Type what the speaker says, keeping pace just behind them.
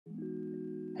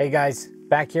Hey guys,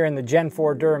 back here in the Gen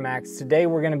 4 Duramax. Today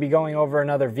we're going to be going over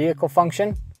another vehicle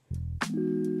function.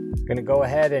 We're going to go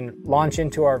ahead and launch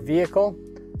into our vehicle.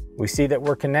 We see that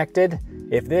we're connected.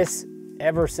 If this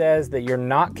ever says that you're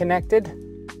not connected,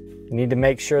 you need to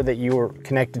make sure that you are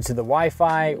connected to the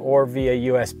Wi-Fi or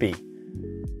via USB.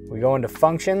 We go into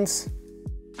functions.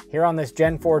 Here on this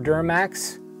Gen 4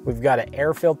 Duramax, we've got an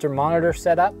air filter monitor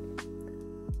set up.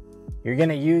 You're going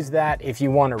to use that if you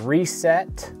want to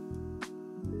reset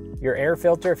your air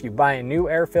filter. If you buy a new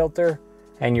air filter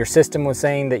and your system was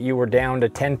saying that you were down to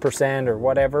 10% or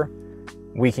whatever,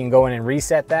 we can go in and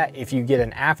reset that. If you get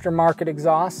an aftermarket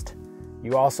exhaust,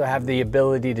 you also have the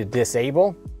ability to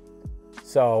disable.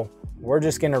 So we're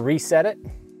just going to reset it,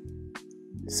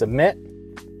 submit,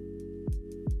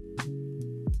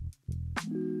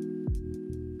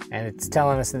 and it's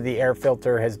telling us that the air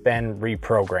filter has been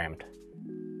reprogrammed.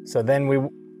 So then we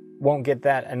won't get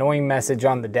that annoying message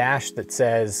on the dash that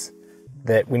says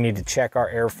that we need to check our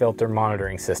air filter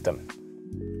monitoring system.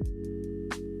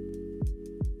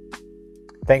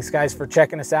 Thanks guys for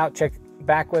checking us out. Check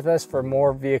back with us for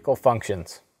more vehicle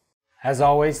functions. As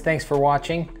always, thanks for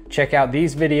watching. Check out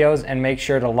these videos and make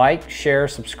sure to like, share,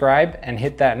 subscribe, and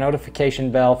hit that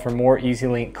notification bell for more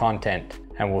EZLYNK content.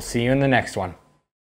 And we'll see you in the next one.